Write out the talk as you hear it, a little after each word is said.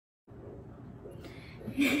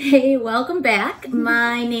Hey, welcome back.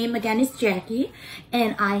 My name again is Jackie,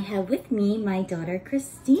 and I have with me my daughter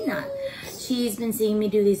Christina. She's been seeing me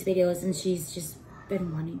do these videos, and she's just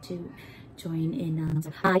been wanting to join in.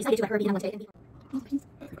 So I decided to let her be on one day. My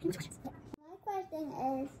question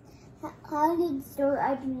is, how did you start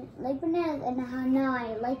I didn't like bananas and how now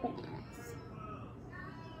I like bananas?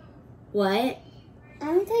 What? I'm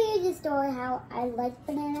gonna tell you the story how I like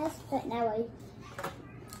bananas, but now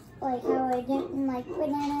like how I didn't like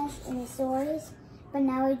bananas in the stories, but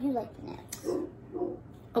now I do like bananas.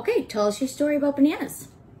 Okay, tell us your story about bananas.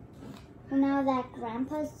 Well, now that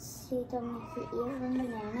Grandpa, she told me to eat one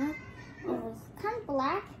banana, and it was kind of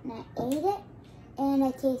black, and I ate it, and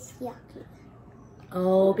it tastes yucky.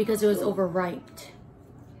 Oh, because it was overripe.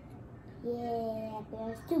 Yeah, but it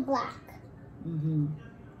was too black. Mm-hmm.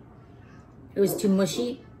 It was too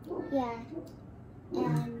mushy? Yeah,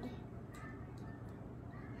 and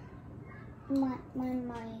one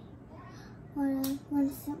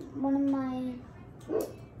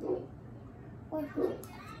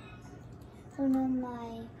of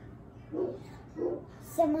my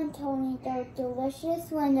someone told me they're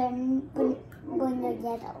delicious when they're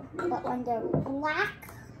yellow, but when they're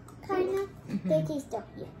black, kind of, they taste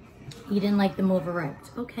yucky. You didn't like them overripe.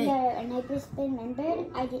 Okay. Yeah, and I just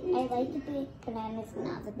remembered I like to eat bananas when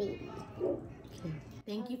I was a baby. Okay.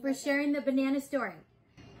 Thank you for sharing the banana story.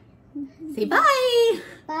 Say bye.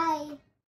 Bye.